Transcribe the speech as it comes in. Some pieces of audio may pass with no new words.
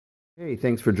Hey,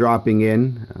 thanks for dropping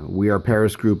in. We are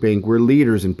Paris Group Inc. We're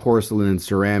leaders in porcelain and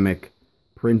ceramic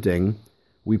printing.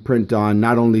 We print on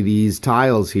not only these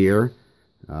tiles here,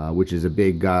 which is a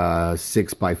big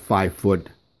 6 by 5 foot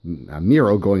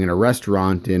mural going in a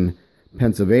restaurant in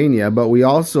Pennsylvania, but we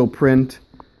also print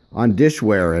on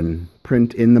dishware and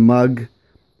print in the mug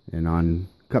and on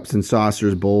cups and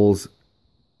saucers, bowls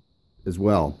as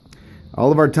well.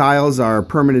 All of our tiles are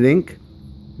permanent ink.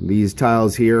 These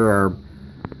tiles here are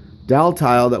dowel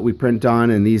tile that we print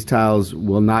on, and these tiles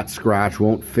will not scratch,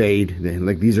 won't fade.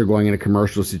 Like, these are going in a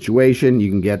commercial situation. You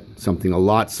can get something a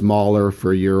lot smaller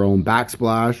for your own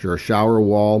backsplash or a shower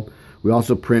wall. We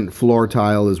also print floor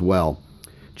tile as well.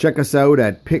 Check us out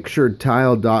at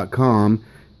PIcturedTile.com,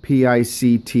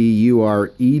 PIcturedTile,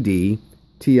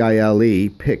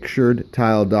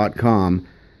 PIcturedTile.com,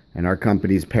 and our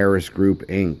company's Paris Group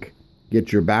Inc.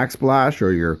 Get your backsplash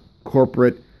or your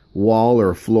corporate wall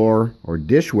or floor or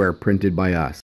dishware printed by us.